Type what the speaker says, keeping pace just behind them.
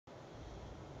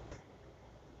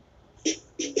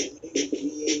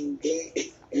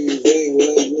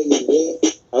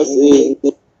I see.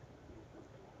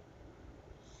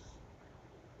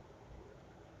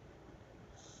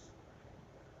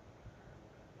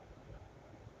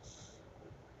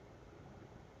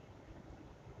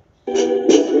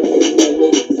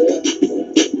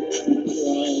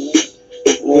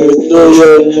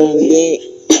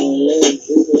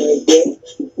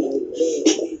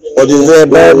 What you said,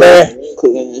 man?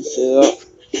 Cooking this shit up.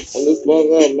 What the fuck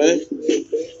up, man?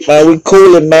 Man, we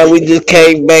coolin', man. We just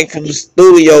came back from the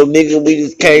studio, nigga. We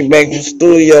just came back from the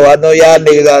studio. I know y'all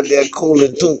niggas out there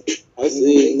coolin' too. I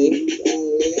see it,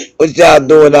 nigga. What y'all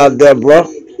doing out there, bro?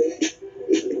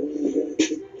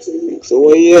 So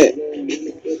where you at?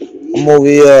 I'm over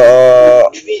here,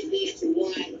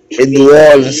 in New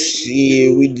Orleans.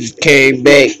 Shit, we just came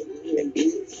back.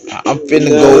 I'm finna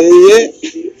go.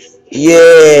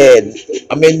 Yeah,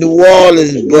 I'm in New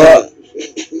Orleans, bro.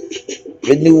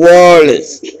 In New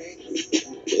Orleans.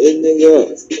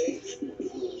 Nigga.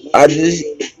 I just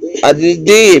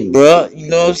did, bro. You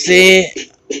know what I'm saying?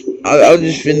 I'm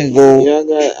just finna go. Yeah, I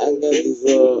got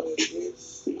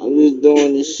this. I'm just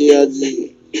doing this shit. I just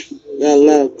got a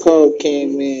lot of call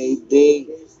came in. You dig?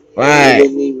 I Right,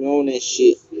 wasn't even on that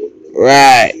shit.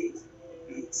 right.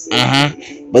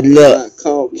 But A look, lot of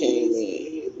call came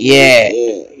in. yeah,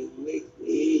 Yeah.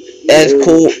 that's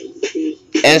cool.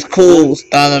 That's cool,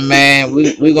 Stunner, man.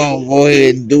 We gonna go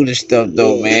ahead and do this stuff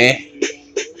though, Yeah. man.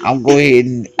 I'm go ahead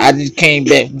and I just came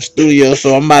back from studio,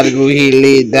 so I'm about to go ahead and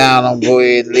lay it down. I'm go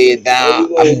ahead and lay it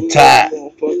down. I'm tired.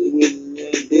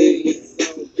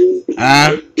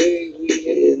 Huh?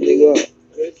 Yeah, nigga.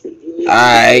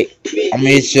 Alright. I'm gonna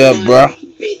hit you up, bro.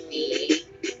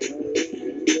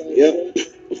 Yep.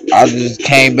 I just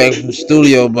came back from the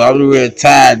studio, but I'm real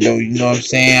tired though. You know what I'm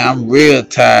saying? I'm real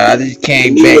tired. I just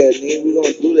came Believe back. that, nigga. We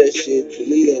gonna do that shit.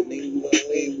 Believe that, nigga.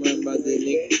 We ain't worrying about that,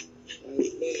 nigga.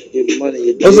 Get money.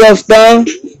 You What's up, Stunner?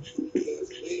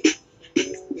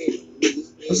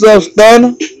 What's up,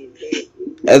 Stunner?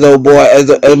 That's old boy.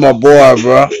 That's my boy,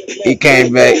 bro. He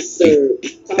came back.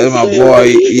 That's my boy.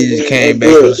 He just came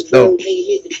back from the store.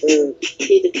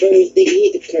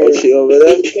 Oh, she over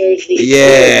there?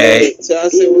 Yeah. So I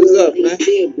said, what's up, man?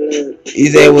 He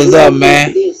said, "What's up,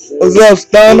 man? What's up,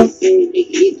 Stunner?"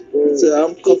 So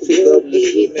I'm cooking up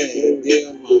this man.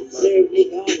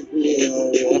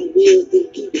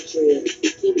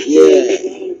 Yeah.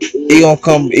 He gonna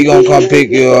come. He gonna come pick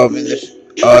you up. And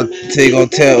so he gonna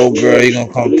tell old girl he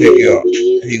gonna come pick you up.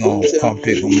 He gonna come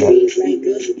pick him up.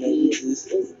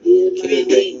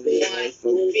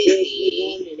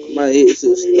 My hit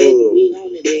some store.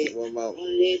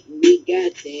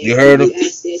 You heard him?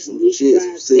 Some shit,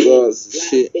 some cigars, some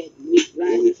shit. We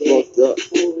get fucked up.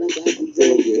 I'm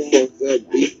gonna get fucked up,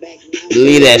 B.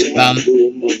 Believe that, Stunner.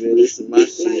 Listen to my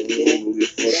shit, man. We'll get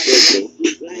fucked up, though.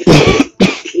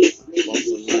 Most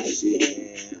of my shit,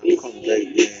 man. I'm coming back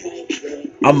there.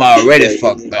 I'm already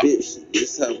fucked up. Bitch,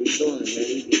 this how we doing it, man.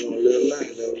 We be doing a little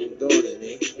line, though. We doing it,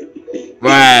 man.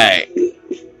 Right.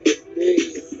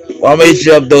 Well, I'm gonna hit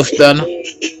you up though, Stunner.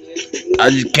 I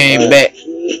just came back. I'm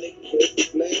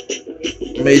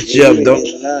gonna hit you up though. I'm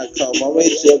gonna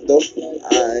hit you up though.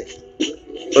 Alright.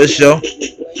 What's your?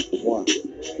 One.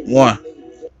 One.